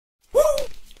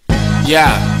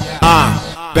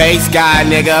Yeah, bass guy,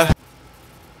 nigga.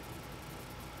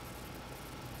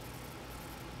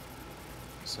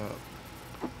 So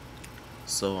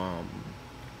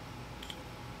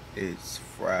it's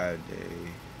Friday.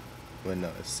 Well,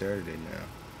 no, it's Saturday now.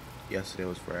 Yesterday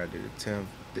was Friday the 10th.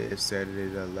 It's Saturday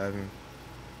the 11th.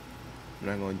 I'm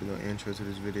not gonna do no intro to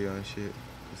this video and shit.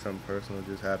 Something personal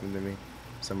just happened to me.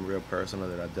 Something real personal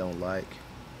that I don't like.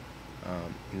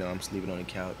 I'm sleeping on the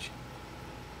couch.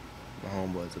 My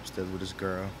homeboy's upstairs with this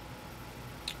girl,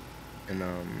 and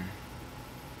I'm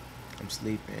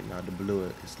sleeping. Out the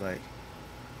blue, it's like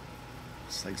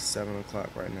 7 o'clock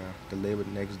right now. The neighbor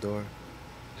next door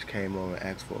just came over and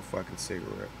asked for a fucking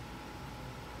cigarette.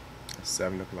 It's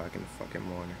 7 o'clock in the fucking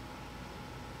morning.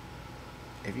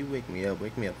 If you wake me up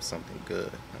with something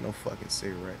good. Not no fucking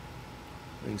cigarette.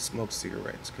 I mean, smoke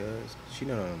cigarettes, cuz she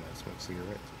don't know how to smoke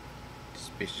cigarettes.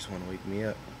 This bitch just wanna wake me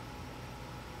up.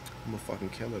 I'm gonna fucking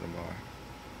kill her tomorrow.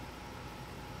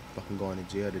 Fucking going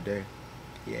to jail today.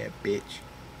 Yeah, bitch.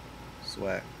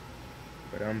 Swag.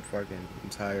 But I'm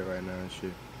tired right now and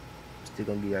shit. I'm still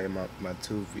gonna give y'all my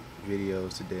two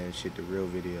videos today and shit, the real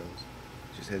videos.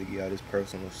 Just had to give y'all this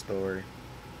personal story.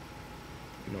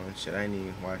 And shit, I ain't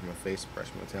even wash my face,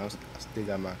 brush my teeth. I still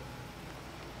got my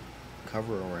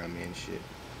cover around me and shit.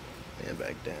 And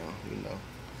back down,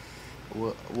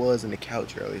 I was in the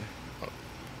couch earlier.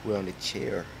 We're on the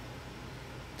chair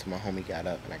till my homie got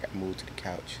up and I got moved to the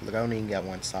couch. Look, I only even got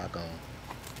one sock on.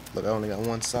 Look, I only got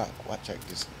one sock. Watch, check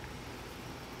this.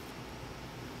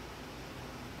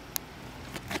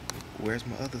 Where's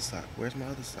my other sock?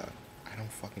 I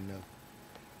don't fucking know.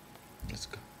 Let's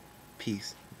go.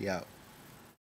 Peace. Be out.